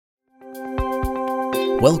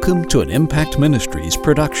Welcome to an Impact Ministries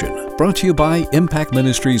production, brought to you by Impact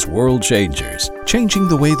Ministries World Changers, changing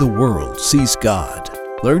the way the world sees God.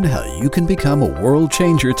 Learn how you can become a world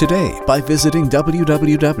changer today by visiting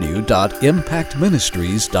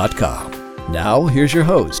www.impactministries.com. Now, here's your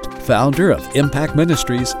host, founder of Impact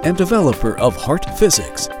Ministries and developer of Heart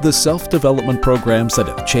Physics, the self-development programs that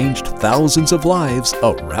have changed thousands of lives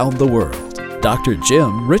around the world, Dr.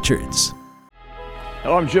 Jim Richards.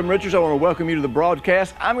 Hello, I'm Jim Richards. I want to welcome you to the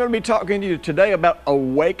broadcast. I'm going to be talking to you today about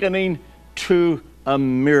awakening to a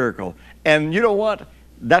miracle. And you know what?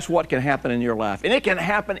 That's what can happen in your life. And it can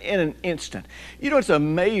happen in an instant. You know, it's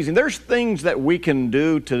amazing. There's things that we can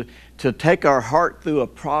do to take our heart through a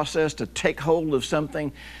process, to take hold of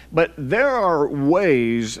something. But there are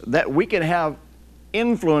ways that we can have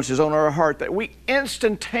influences on our heart that we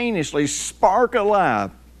instantaneously spark alive.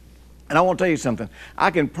 And I want to tell you something.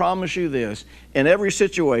 I can promise you this. In every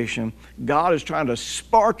situation, God is trying to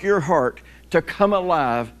spark your heart to come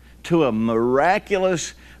alive to a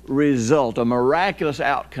miraculous result, a miraculous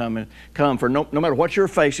outcome, and come for no matter what you're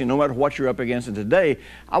facing, no matter what you're up against. And today,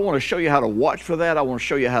 I want to show you how to watch for that. I want to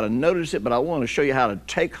show you how to notice it, but I want to show you how to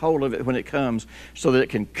take hold of it when it comes so that it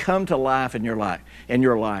can come to life in your life.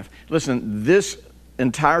 Listen, this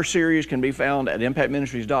entire series can be found at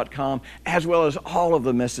impactministries.com, as well as all of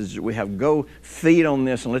the messages we have. Go feed on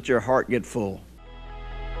this and let your heart get full.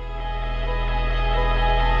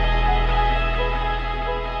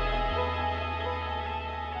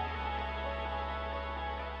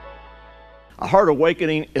 A heart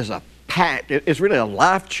awakening is a pact. It's really a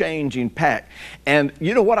life-changing pact. And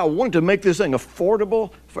you know what? I wanted to make this thing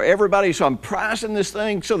affordable for everybody, so I'm pricing this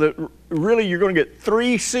thing so that really you're going to get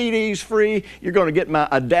 3 CDs free. You're going to get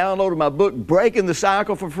a download of my book, Breaking the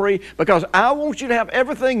Cycle, for free, because I want you to have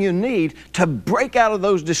everything you need to break out of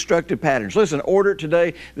those destructive patterns. Listen, order it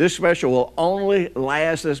today. This special will only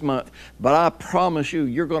last this month, but I promise you,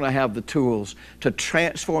 you're going to have the tools to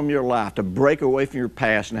transform your life, to break away from your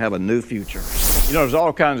past and have a new future. You know, there's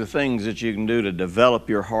all kinds of things that you can do to develop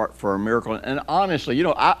your heart for a miracle. And honestly, you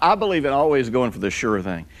know, I believe in always going for the sure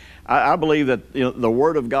thing. I believe that the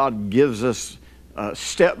Word of God gives us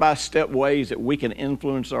step-by-step ways that we can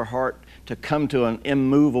influence our heart to come to an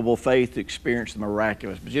immovable faith to experience the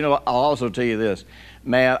miraculous. But you know, I'll also tell you this,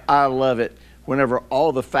 man, I love it whenever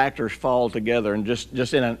all the factors fall together and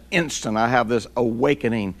just in an instant I have this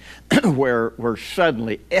awakening where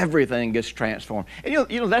suddenly everything gets transformed. And you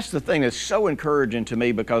know that's the thing that's so encouraging to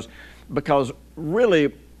me because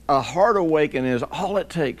really a heart awakening is all it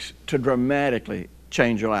takes to dramatically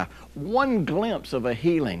change your life. One glimpse of a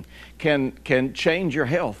healing can change your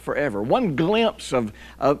health forever. One glimpse of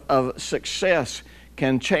success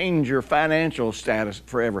can change your financial status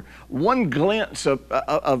forever. One glimpse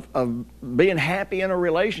of being happy in a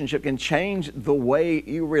relationship can change the way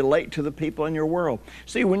you relate to the people in your world.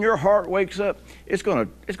 See, when your heart wakes up, it's going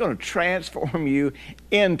to transform you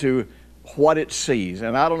into what it sees.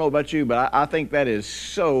 And I don't know about you, but I think that is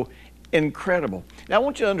so incredible. Now, I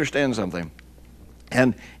want you to understand something.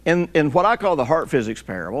 And in what I call the heart physics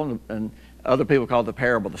parable, and other people call it the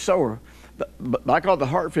parable of the sower, but I call it the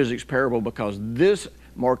heart physics parable because this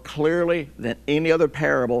more clearly than any other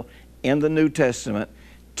parable in the New Testament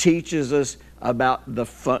teaches us about the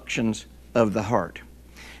functions of the heart.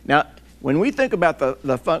 Now, when we think about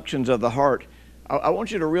the functions of the heart, I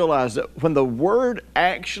want you to realize that when the Word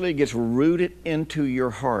actually gets rooted into your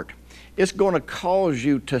heart, it's going to cause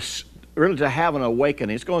you to have an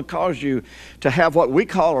awakening. It's going to cause you to have what we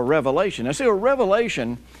call a revelation. Now, see, a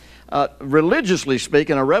revelation, religiously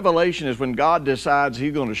speaking, a revelation is when God decides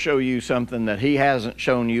He's going to show you something that He hasn't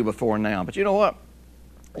shown you before now. But you know what?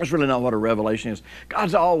 That's really not what a revelation is.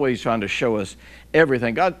 God's always trying to show us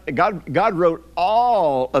everything. God wrote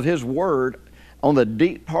all of His Word on the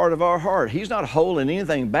deep part of our heart. He's not holding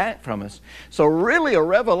anything back from us. So really a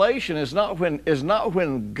revelation is not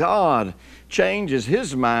when God changes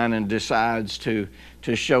His mind and decides to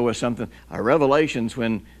show us something. A revelation's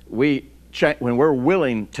when we're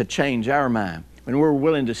willing to change our mind, when we're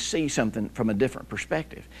willing to see something from a different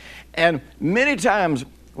perspective. And many times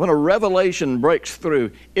when a revelation breaks through,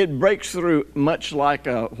 it breaks through much like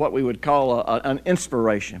what we would call an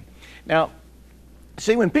inspiration. Now,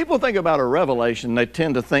 see, when people think about a revelation, they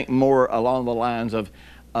tend to think more along the lines of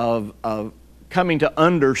coming to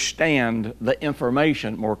understand the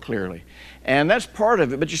information more clearly. And that's part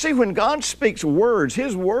of it. But you see, when God speaks words,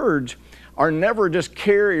 His words are never just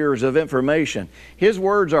carriers of information. His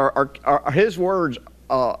words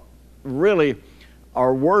really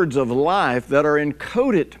are words of life that are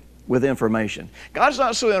encoded with information. God's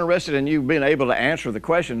not so interested in you being able to answer the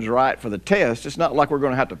questions right for the test. It's not like we're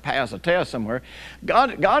going to have to pass a test somewhere.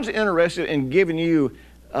 God's interested in giving you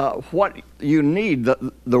what you need,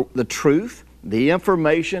 the truth, the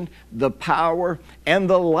information, the power, and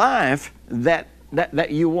the life that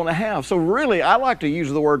you want to have. So really, I like to use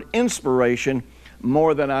the word inspiration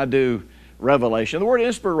more than I do revelation. The word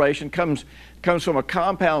inspiration comes from a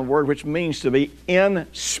compound word which means to be in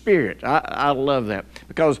spirit. I love that,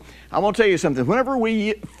 because I'm going to tell you something. Whenever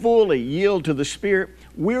we fully yield to the Spirit,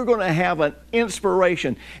 we're going to have an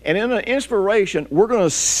inspiration. And in an inspiration, we're going to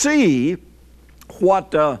see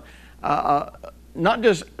what, not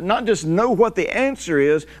just know what the answer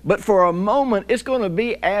is, but for a moment, it's going to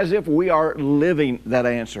be as if we are living that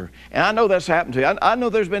answer. And I know that's happened to you. I know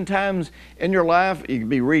there's been times in your life, you could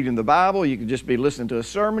be reading the Bible, you could just be listening to a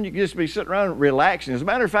sermon, you could just be sitting around relaxing. As a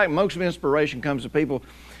matter of fact, most of inspiration comes to people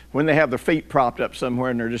when they have their feet propped up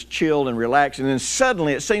somewhere and they're just chilled and relaxed. And then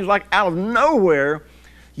suddenly, it seems like out of nowhere,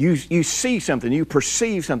 you see something, you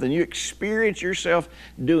perceive something, you experience yourself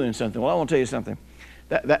doing something. Well, I want to tell you something.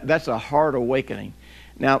 That's a heart awakening.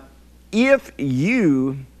 Now, if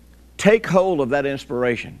you take hold of that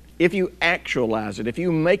inspiration, if you actualize it, if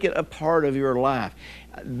you make it a part of your life,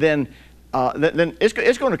 then it's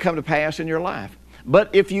going to come to pass in your life. But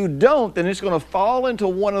if you don't, then it's going to fall into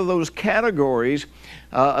one of those categories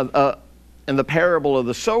in the parable of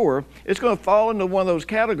the sower. It's going to fall into one of those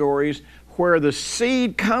categories where the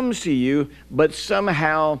seed comes to you, but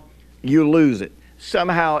somehow you lose it.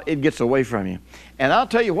 Somehow it gets away from you. And I'll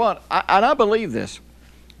tell you what, I believe this.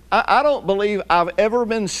 I don't believe I've ever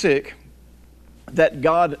been sick that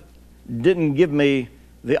God didn't give me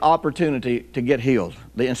the opportunity to get healed,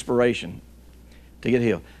 the inspiration to get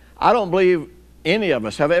healed. I don't believe any of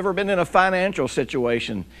us have ever been in a financial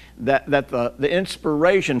situation that the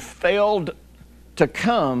inspiration failed to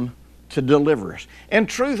come to deliver us. In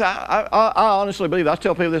truth, I honestly believe, I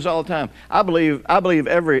tell people this all the time, I believe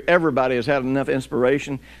everybody has had enough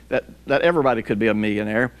inspiration that everybody could be a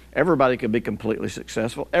millionaire, everybody could be completely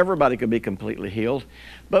successful, everybody could be completely healed.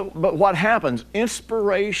 But what happens,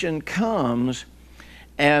 inspiration comes,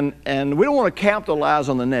 and we don't want to capitalize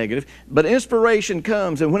on the negative, but inspiration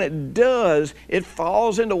comes, and when it does, it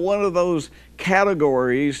falls into one of those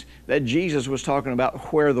categories that Jesus was talking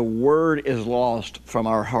about, where the Word is lost from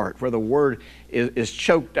our heart, where the Word is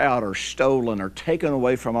choked out or stolen or taken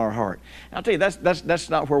away from our heart. And I'll tell you, that's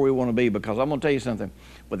not where we want to be, because I'm going to tell you something.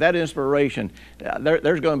 With that inspiration,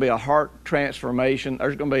 there's going to be a heart transformation.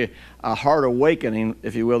 There's going to be a heart awakening,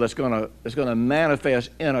 if you will, that's going to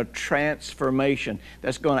manifest in a transformation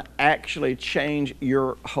that's going to actually change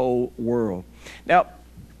your whole world. Now,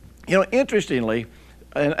 you know, interestingly,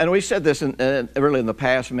 and we said this really in the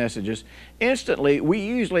past messages, instantly we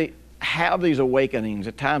usually have these awakenings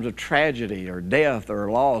at times of tragedy or death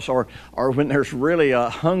or loss, or when there's really a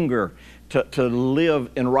hunger to live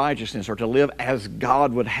in righteousness, or to live as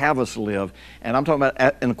God would have us live. And I'm talking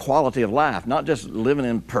about in quality of life, not just living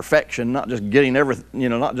in perfection, not just getting everything,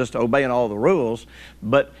 not just obeying all the rules,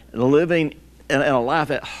 but living in a life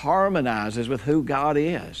that harmonizes with who God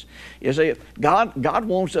is. You see, God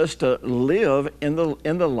wants us to live in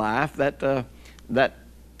the life that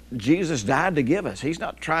Jesus died to give us. He's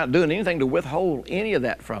not doing anything to withhold any of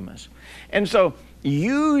that from us. And so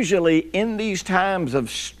usually in these times of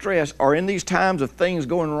stress, or in these times of things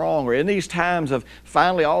going wrong, or in these times of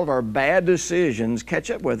finally all of our bad decisions catch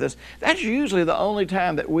up with us, that's usually the only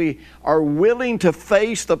time that we are willing to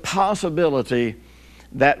face the possibility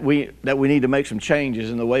that we need to make some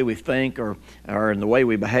changes in the way we think, or in the way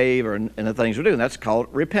we behave, or in the things we do. And that's called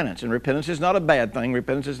repentance. And repentance is not a bad thing.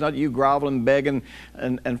 Repentance is not you groveling, begging,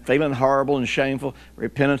 and feeling horrible and shameful.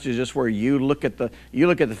 Repentance is just where you look at the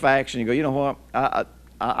facts and you go, you know what, I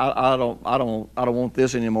don't want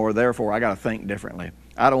this anymore, therefore I got to think differently.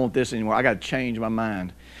 I don't want this anymore. I got to change my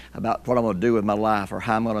mind about what I'm going to do with my life, or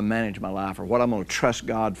how I'm going to manage my life, or what I'm going to trust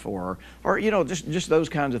God for, or just those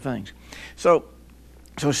kinds of things. So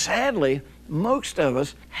sadly, most of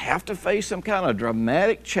us have to face some kind of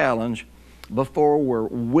dramatic challenge before we're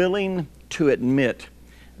willing to admit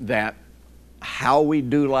that how we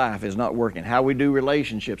do life is not working, how we do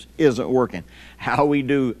relationships isn't working, how we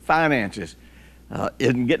do finances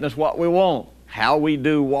isn't getting us what we want, how we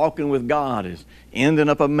do walking with God is ending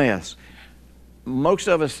up a mess. Most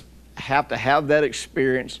of us have to have that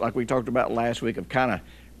experience, like we talked about last week, of kind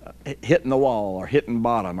of hitting the wall, or hitting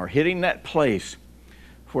bottom, or hitting that place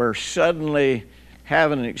where suddenly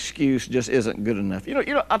having an excuse just isn't good enough.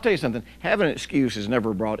 I'll tell you something. Having an excuse has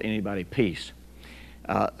never brought anybody peace.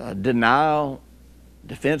 Denial,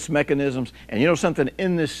 defense mechanisms, and something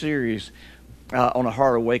in this series, on A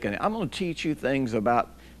Heart Awakening, I'm going to teach you things about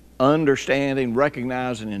understanding,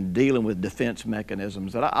 recognizing, and dealing with defense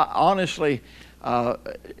mechanisms that I honestly,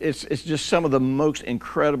 it's just some of the most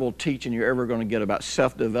incredible teaching you're ever going to get about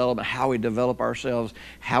self-development, how we develop ourselves,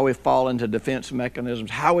 how we fall into defense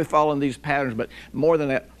mechanisms, how we fall in these patterns, but more than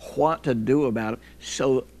that, what to do about it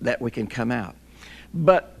so that we can come out.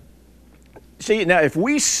 But see, now if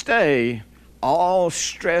we stay all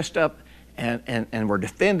stressed up and we're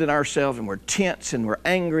defending ourselves and we're tense and we're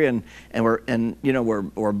angry and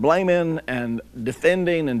we're blaming and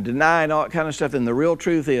defending and denying all that kind of stuff, then the real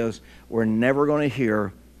truth is we're never going to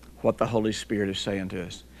hear what the Holy Spirit is saying to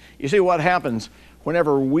us. You see what happens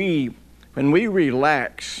when we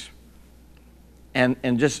relax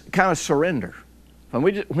and just kind of surrender,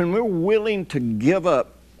 when we're willing to give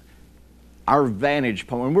up our vantage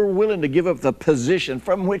point, when we're willing to give up the position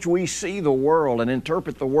from which we see the world and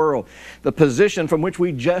interpret the world, the position from which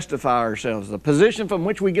we justify ourselves, the position from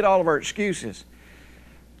which we get all of our excuses,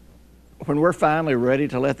 when we're finally ready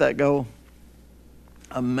to let that go,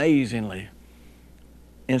 amazingly,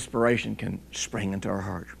 inspiration can spring into our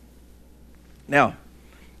heart. Now,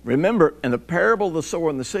 remember, in the parable of the sower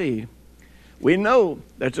and the seed, we know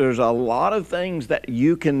that there's a lot of things that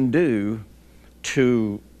you can do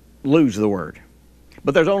to lose the word.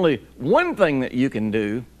 But there's only one thing that you can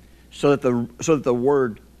do so that the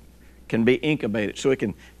word can be incubated, so it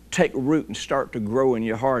can take root and start to grow in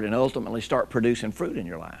your heart and ultimately start producing fruit in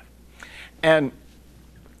your life. And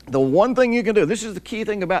the one thing you can do, this is the key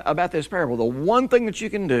thing about this parable, the one thing that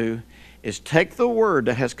you can do is take the word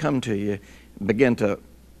that has come to you, begin to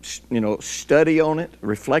study on it,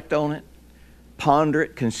 reflect on it, ponder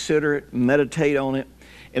it, consider it, meditate on it.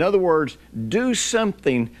 In other words, do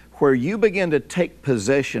something where you begin to take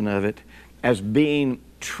possession of it as being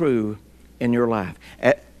true in your life.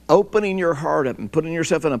 Opening your heart up and putting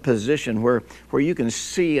yourself in a position where you can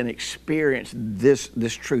see and experience this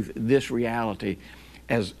truth, this reality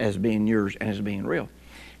as being yours and as being real.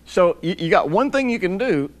 So you got one thing you can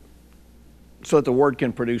do so that the word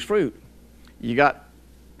can produce fruit. You got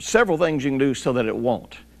several things you can do so that it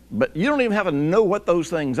won't. But you don't even have to know what those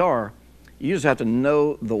things are. You just have to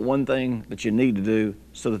know the one thing that you need to do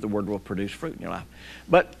so that the word will produce fruit in your life.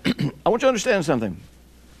 But I want you to understand something.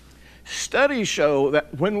 Studies show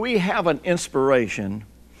that when we have an inspiration,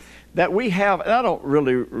 that we have, and I don't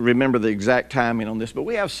really remember the exact timing on this, but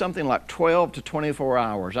we have something like 12 to 24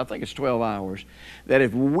 hours, I think it's 12 hours, that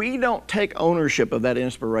if we don't take ownership of that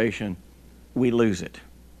inspiration, we lose it.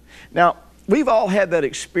 Now, we've all had that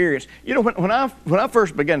experience. You know, when I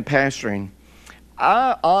first began pastoring,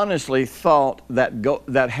 I honestly thought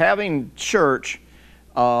that having church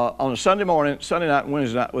on a Sunday morning, Sunday night, and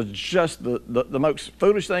Wednesday night was just the most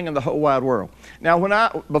foolish thing in the whole wide world. Now,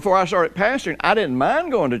 before I started pastoring, I didn't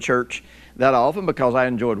mind going to church that often because I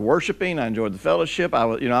enjoyed worshiping, I enjoyed the fellowship. I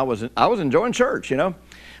was enjoying church,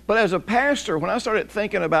 But as a pastor, when I started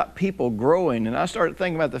thinking about people growing, and I started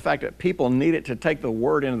thinking about the fact that people needed to take the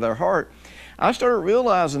word into their heart, I started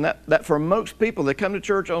realizing that for most people that come to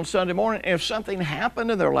church on Sunday morning, if something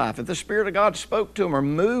happened in their life, if the Spirit of God spoke to them or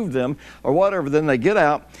moved them or whatever, then they get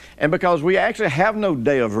out. And because we actually have no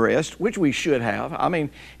day of rest, which we should have. I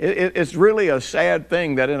mean, it's really a sad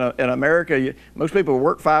thing that in America, most people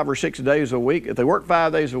work 5 or 6 days a week. If they work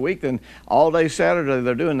 5 days a week, then all day Saturday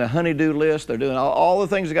they're doing the honey-do list. They're doing all the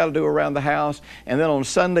things they got to do around the house. And then on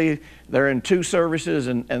Sunday, they're in 2 services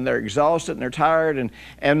and they're exhausted and they're tired.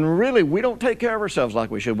 And really, we don't take care of ourselves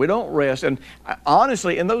like we should. We don't rest. And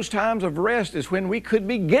honestly, in those times of rest is when we could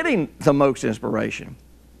be getting the most inspiration.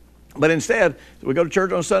 But instead, we go to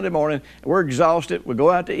church on Sunday morning, we're exhausted, we go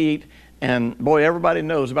out to eat, and boy, everybody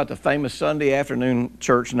knows about the famous Sunday afternoon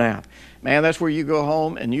church nap. Man, that's where you go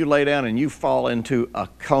home and you lay down and you fall into a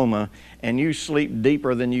coma and you sleep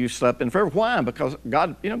deeper than you slept in forever. Why? Because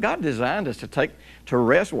God designed us to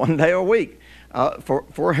rest one day a week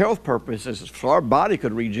for health purposes, so our body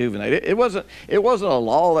could rejuvenate. It wasn't a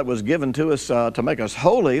law that was given to us to make us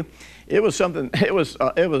holy. It was something. It was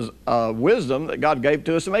wisdom that God gave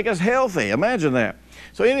to us to make us healthy. Imagine that.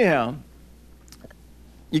 So anyhow,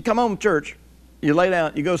 you come home from church, you lay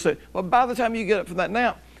down, you go sit. Well, by the time you get up from that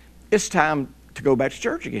nap, it's time to go back to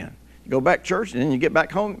church again. You go back to church, and then you get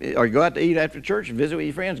back home, or you go out to eat after church, visit with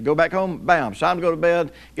your friends, go back home, bam, it's time to go to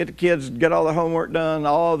bed, get the kids, get all the homework done,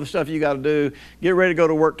 all the stuff you got to do, get ready to go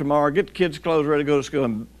to work tomorrow, get the kids' clothes ready to go to school,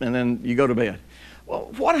 and then you go to bed.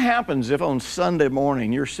 Well, what happens if on Sunday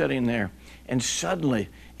morning you're sitting there, and suddenly,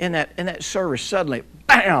 in that service, suddenly,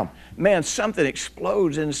 bam, man, something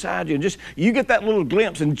explodes inside you, and just you get that little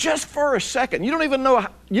glimpse, and just for a second, you don't even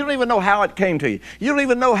know how it came to you. You don't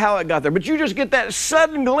even know how it got there, but you just get that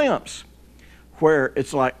sudden glimpse. where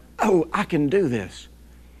it's like, oh, I can do this.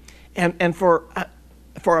 And for a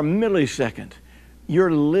millisecond,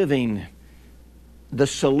 you're living the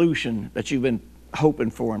solution that you've been hoping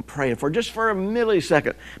for and praying for. Just for a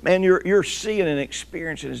millisecond, man, you're seeing and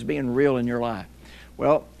experiencing it as being real in your life.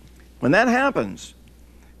 Well, when that happens,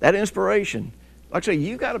 that inspiration, like I say,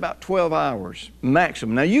 you got about 12 hours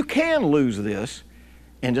maximum. Now, you can lose this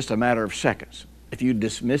in just a matter of seconds. If you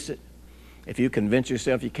dismiss it, if you convince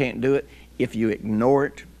yourself you can't do it, if you ignore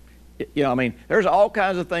it, you know, I mean, there's all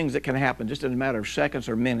kinds of things that can happen just in a matter of seconds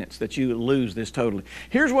or minutes that you lose this totally.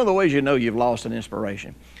 Here's one of the ways you know you've lost an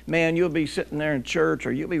inspiration. Man, you'll be sitting there in church,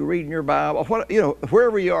 or you'll be reading your Bible,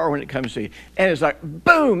 wherever you are when it comes to you, and it's like,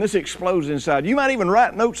 boom, this explodes inside. You might even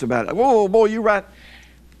write notes about it. Whoa, boy, you write.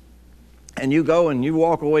 And you go and you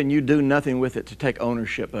walk away and you do nothing with it to take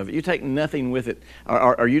ownership of it. You take nothing with it,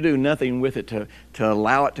 or you do nothing with it to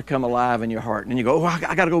allow it to come alive in your heart. And you go, oh,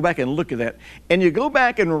 I got to go back and look at that. And you go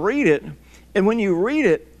back and read it. And when you read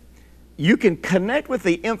it, you can connect with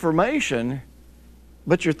the information,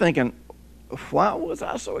 but you're thinking, why was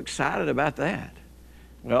I so excited about that?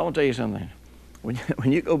 Well, I'll tell you something. When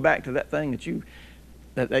you go back to that thing that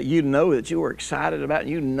you know that you were excited about,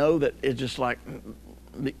 you know that it's just like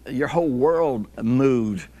your whole world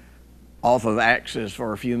moved off of axis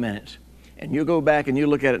for a few minutes, and you go back and you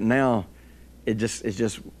look at it now, it's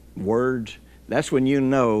just words. That's when you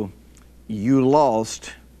know you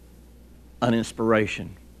lost an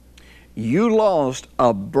inspiration. You lost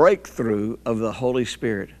a breakthrough of the Holy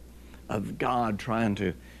Spirit, of God trying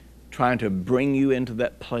to bring you into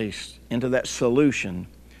that place, into that solution,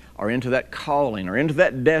 or into that calling, or into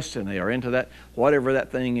that destiny, or into that whatever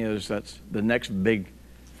that thing is that's the next big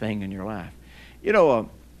thing in your life. You know,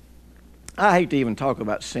 I hate to even talk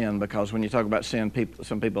about sin, because when you talk about sin,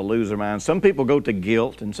 some people lose their minds. Some people go to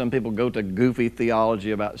guilt, and some people go to goofy theology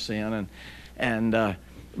about sin.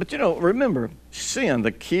 But you know, remember, sin,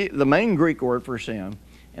 the main Greek word for sin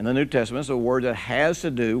in the New Testament is a word that has to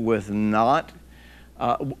do with not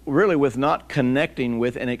connecting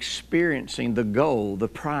with and experiencing the goal, the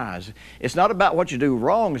prize. It's not about what you do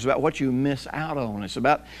wrong, it's about what you miss out on. It's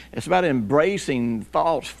about embracing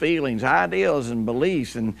thoughts, feelings, ideals, and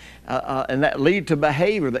beliefs, and that lead to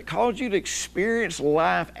behavior that cause you to experience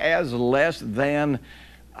life as less than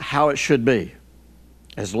how it should be,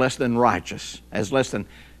 as less than righteous, as less than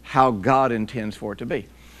how God intends for it to be.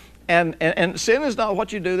 And sin is not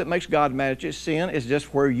what you do that makes God mad at you. Sin is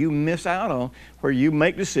just where you miss out on, where you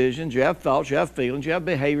make decisions, you have thoughts, you have feelings, you have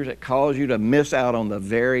behaviors that cause you to miss out on the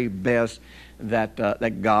very best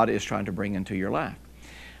that God is trying to bring into your life.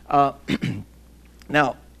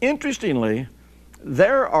 Now, interestingly,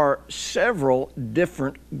 there are several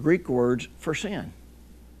different Greek words for sin.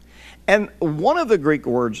 And one of the Greek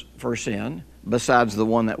words for sin, besides the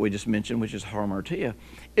one that we just mentioned, which is hamartia,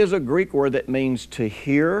 is a Greek word that means to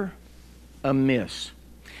hear amiss.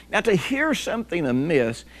 Now, to hear something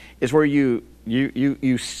amiss is where you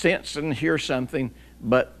sense and hear something,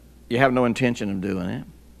 but you have no intention of doing it.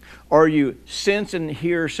 Or you sense and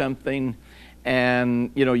hear something,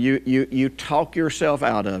 and you talk yourself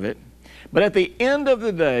out of it. But at the end of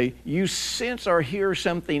the day, you sense or hear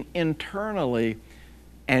something internally,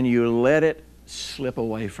 and you let it slip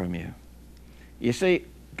away from you. You see,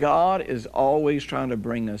 God is always trying to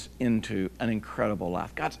bring us into an incredible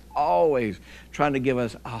life. God's always trying to give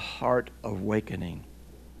us a heart awakening.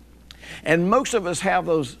 And most of us have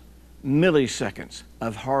those milliseconds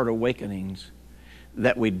of heart awakenings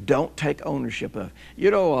that we don't take ownership of.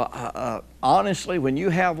 Honestly, when you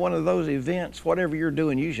have one of those events, whatever you're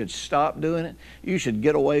doing, you should stop doing it. You should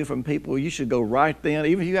get away from people. You should go right then.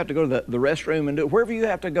 Even if you have to go to the restroom and do it, wherever you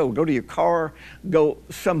have to go to your car, go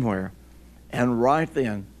somewhere. And right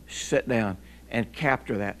then, sit down and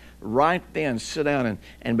capture that. Right then, sit down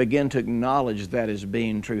and begin to acknowledge that as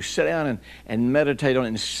being true. Sit down and meditate on it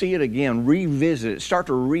and see it again. Revisit it. Start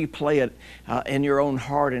to replay it in your own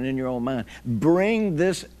heart and in your own mind. Bring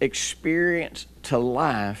this experience to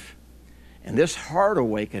life, and this heart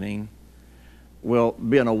awakening will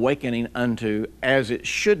be an awakening unto as it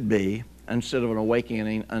should be, instead of an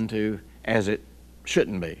awakening unto as it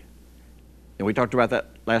shouldn't be. And we talked about that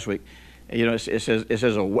last week. It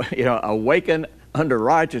says, awaken unto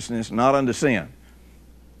righteousness, not unto sin.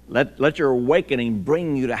 Let your awakening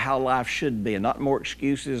bring you to how life should be, and not more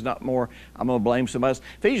excuses, not more, I'm going to blame somebody else.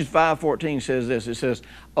 Ephesians 5:14 says this. It says,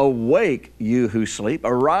 awake, you who sleep,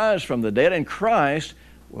 arise from the dead, and Christ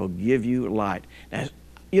will give you light. Now,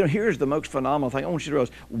 here's the most phenomenal thing. I want you to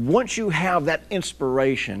realize, once you have that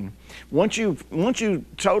inspiration, once you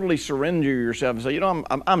totally surrender yourself and say,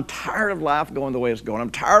 I'm tired of life going the way it's going. I'm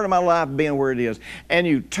tired of my life being where it is. And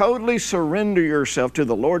you totally surrender yourself to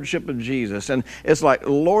the Lordship of Jesus. And it's like,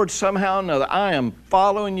 Lord, somehow or another, I am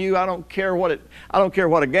following you. I don't care what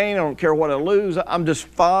I gain. I don't care what I lose. I'm just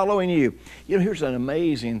following you. Here's an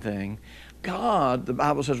amazing thing. God, the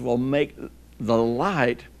Bible says, will make the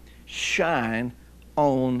light shine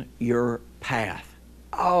on your path.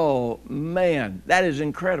 Oh, man, that is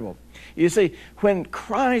incredible. You see, when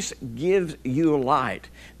Christ gives you light,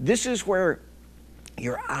 this is where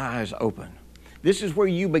your eyes open. This is where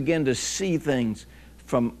you begin to see things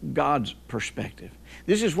from God's perspective.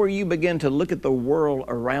 This is where you begin to look at the world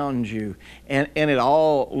around you, and it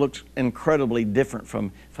all looks incredibly different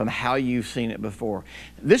from how you've seen it before.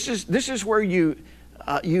 This is where you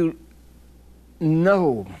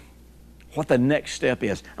know what the next step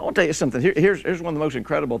is. I want to tell you something. Here's one of the most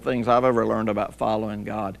incredible things I've ever learned about following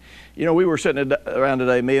God. We were sitting around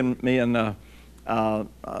today, me and a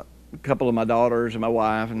couple of my daughters and my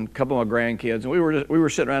wife and a couple of my grandkids, and we were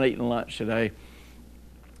sitting around eating lunch today.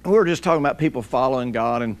 We were just talking about people following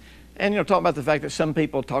God, and talking about the fact that some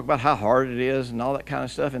people talk about how hard it is and all that kind of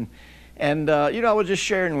stuff. And I was just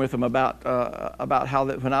sharing with them about how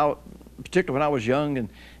that particularly when I was young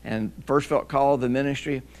and first felt called to the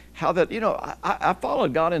ministry, how that, I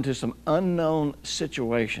followed God into some unknown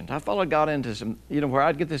situations. I followed God into some, where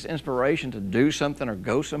I'd get this inspiration to do something or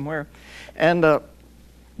go somewhere. And,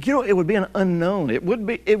 it would be an unknown. It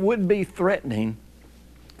would be threatening.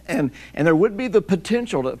 And there would be the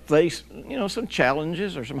potential to face, some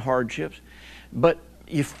challenges or some hardships. But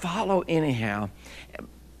you follow anyhow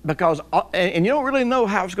because, and you don't really know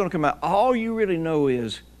how it's going to come out. All you really know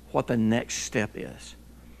is what the next step is.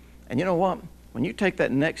 And you know what? When you take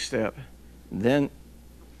that next step, then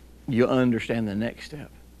you understand the next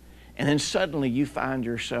step. And then suddenly you find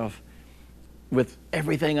yourself with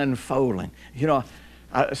everything unfolding.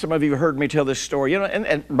 Some of you heard me tell this story.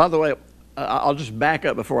 And by the way, I'll just back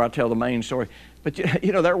up before I tell the main story. But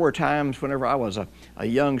there were times whenever I was a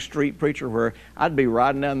young street preacher where I'd be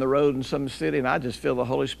riding down the road in some city and I'd just feel the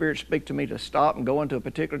Holy Spirit speak to me to stop and go into a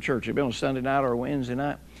particular church. It'd be on a Sunday night or a Wednesday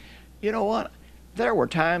night. You know what? There were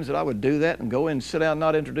times that I would do that and go in and sit down and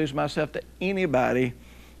not introduce myself to anybody.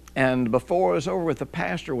 And before it was over with, the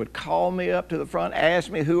pastor would call me up to the front, ask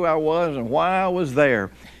me who I was and why I was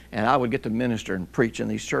there. And I would get to minister and preach in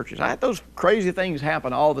these churches. I had those crazy things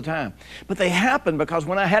happen all the time. But they happened because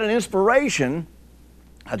when I had an inspiration,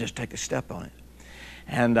 I'd just take a step on it.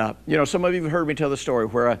 And, some of you have heard me tell the story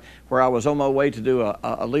where I was on my way to do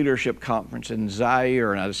a leadership conference in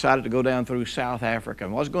Zaire, and I decided to go down through South Africa.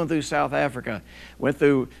 And while I was going through South Africa, went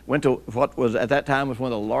to what was at that time was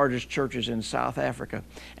one of the largest churches in South Africa.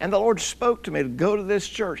 And the Lord spoke to me to go to this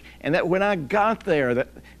church, and that when I got there,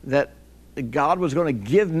 that God was going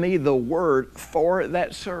to give me the word for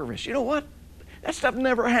that service. You know what? That stuff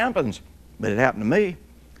never happens, but it happened to me.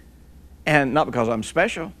 And not because I'm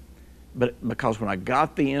special, but because when I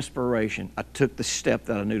got the inspiration, I took the step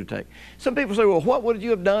that I knew to take. Some people say, well, what would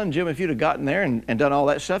you have done, Jim, if you'd have gotten there and done all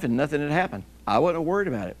that stuff and nothing had happened? I wouldn't have worried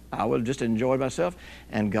about it. I would have just enjoyed myself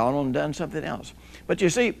and gone on and done something else. But you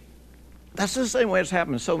see, that's the same way it's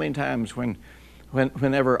happened so many times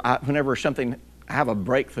whenever something I have a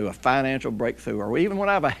breakthrough, a financial breakthrough, or even when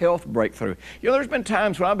I have a health breakthrough. There's been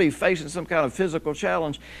times when I'd be facing some kind of physical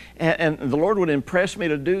challenge and the Lord would impress me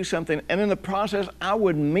to do something, and in the process I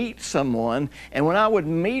would meet someone, and when I would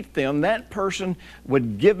meet them, that person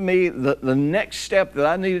would give me the next step that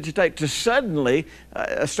I needed to take to suddenly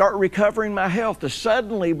start recovering my health, to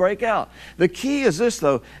suddenly break out. The key is this,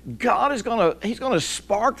 though. God is He's going to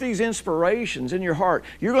spark these inspirations in your heart.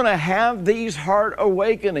 You're going to have these heart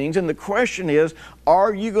awakenings, and the question is,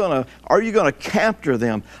 are you going to capture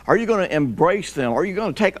them? Are you going to embrace them? Are you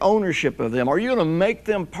going to take ownership of them? Are you going to make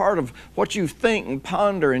them part of what you think and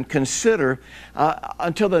ponder and consider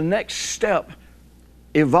until the next step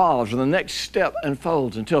evolves and the next step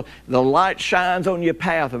unfolds, until the light shines on your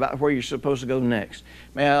path about where you're supposed to go next?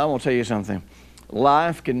 Man, I want to tell you something.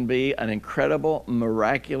 Life can be an incredible,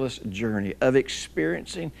 miraculous journey of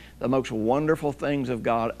experiencing the most wonderful things of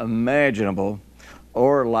God imaginable,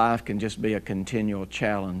 or life can just be a continual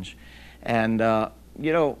challenge. And, I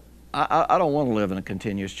don't want to live in a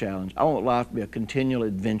continuous challenge. I want life to be a continual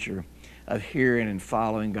adventure of hearing and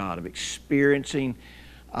following God, of experiencing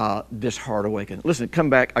this heart awakening. Listen, come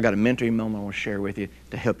back. I got a mentoring moment I want to share with you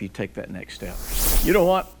to help you take that next step. You know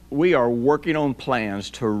what? We are working on plans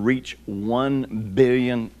to reach 1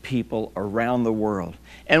 billion people around the world.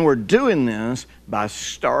 And we're doing this by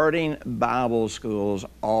starting Bible schools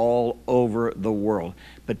all over the world,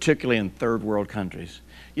 particularly in third world countries.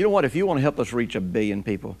 You know what? If you want to help us reach 1 billion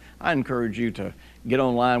people, I encourage you to get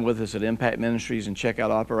online with us at Impact Ministries and check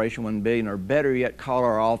out Operation 1 Billion, or better yet, call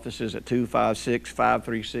our offices at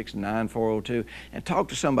 256-536-9402 and talk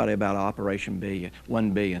to somebody about Operation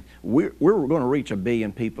 1 Billion. We're going to reach 1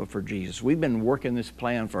 billion people for Jesus. We've been working this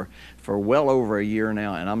plan for well over a year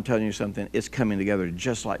now, and I'm telling you something, it's coming together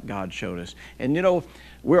just like God showed us. And you know,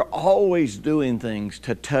 we're always doing things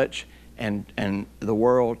to touch and the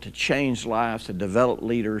world, to change lives, to develop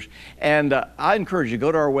leaders. And I encourage you to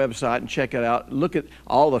go to our website and check it out. Look at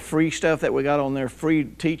all the free stuff that we got on there, free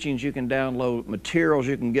teachings you can download, materials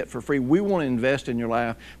you can get for free. We want to invest in your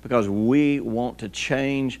life because we want to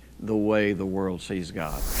change the way the world sees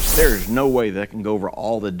God. There is no way that I can go over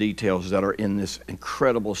all the details that are in this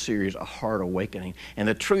incredible series, A Heart Awakening. And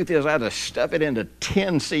the truth is, I had to stuff it into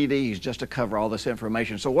 10 CDs just to cover all this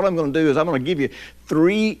information. So what I'm going to do is I'm going to give you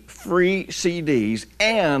 3 free CDs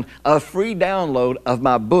and a free download of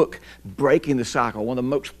my book, Breaking the Cycle, one of the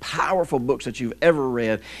most powerful books that you've ever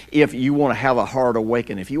read if you want to have a heart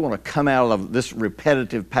awakening, if you want to come out of this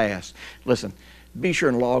repetitive past. Listen, be sure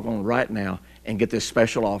and log on right now and get this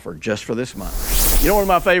special offer just for this month. You know, one of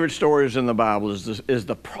my favorite stories in the Bible is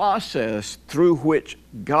the process through which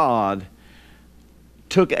God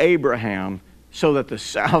took Abraham so that the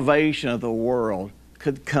salvation of the world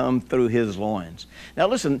could come through his loins. Now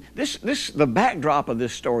listen, the backdrop of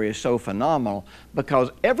this story is so phenomenal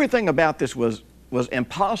because everything about this was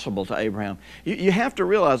impossible to Abraham. You have to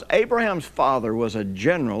realize Abraham's father was a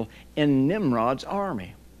general in Nimrod's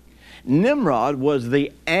army. Nimrod was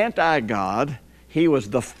the anti-God. He was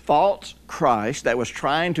the false Christ that was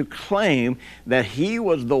trying to claim that he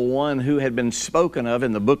was the one who had been spoken of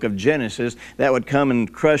in the book of Genesis that would come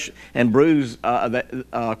and crush and bruise,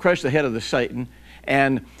 crush the head of the Satan.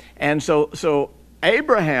 And so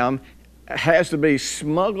Abraham has to be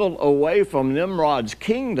smuggled away from Nimrod's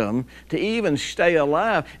kingdom to even stay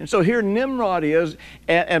alive. And so here Nimrod is,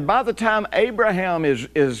 and by the time Abraham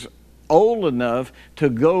is old enough to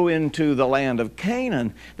go into the land of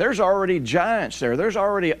Canaan, there's already giants there. There's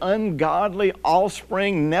already ungodly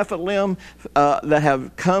offspring, Nephilim, that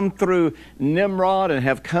have come through Nimrod and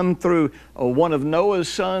have come through one of Noah's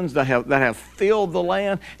sons that have filled the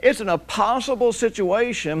land. It's an impossible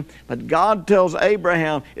situation, but God tells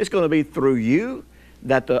Abraham, it's going to be through you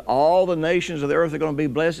that all the nations of the earth are going to be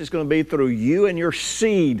blessed. It's going to be through you and your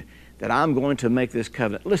seed that I'm going to make this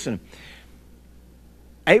covenant. Listen,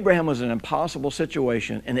 Abraham was in an impossible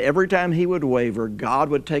situation, and every time he would waver, God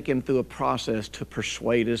would take him through a process to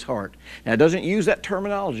persuade his heart. Now, it doesn't use that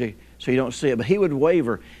terminology, so you don't see it, but he would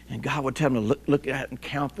waver, and God would tell him to look at it and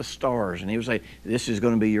count the stars, and he would say, this is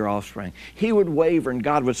going to be your offspring. He would waver, and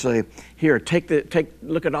God would say, here,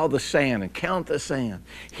 look at all the sand and count the sand.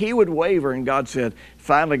 He would waver, and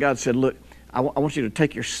finally God said, look, I want you to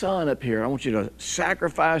take your son up here. I want you to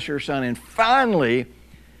sacrifice your son, and finally,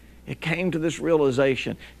 it came to this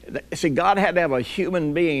realization. See, God had to have a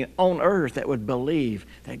human being on earth that would believe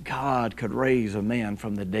that God could raise a man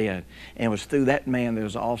from the dead. And it was through that man that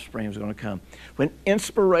his offspring was going to come. When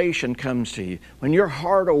inspiration comes to you, when your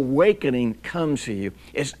heart awakening comes to you,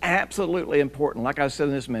 it's absolutely important, like I said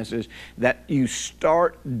in this message, that you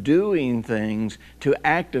start doing things to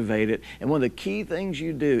activate it. And one of the key things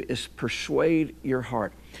you do is persuade your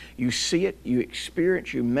heart. You see it, you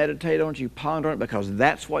experience, you meditate on it, you ponder on it, because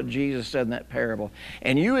that's what Jesus said in that parable.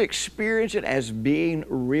 And you experience it as being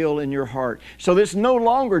real in your heart. So it's no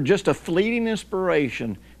longer just a fleeting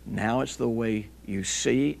inspiration. Now it's the way you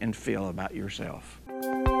see and feel about yourself.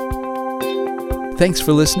 Thanks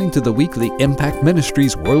for listening to the weekly Impact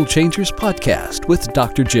Ministries World Changers podcast with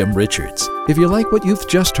Dr. Jim Richards. If you like what you've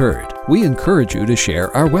just heard, we encourage you to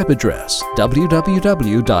share our web address,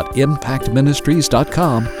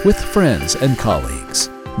 www.impactministries.com, with friends and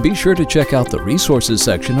colleagues. Be sure to check out the resources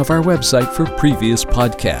section of our website for previous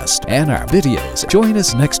podcasts and our videos. Join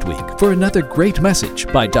us next week for another great message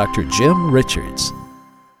by Dr. Jim Richards.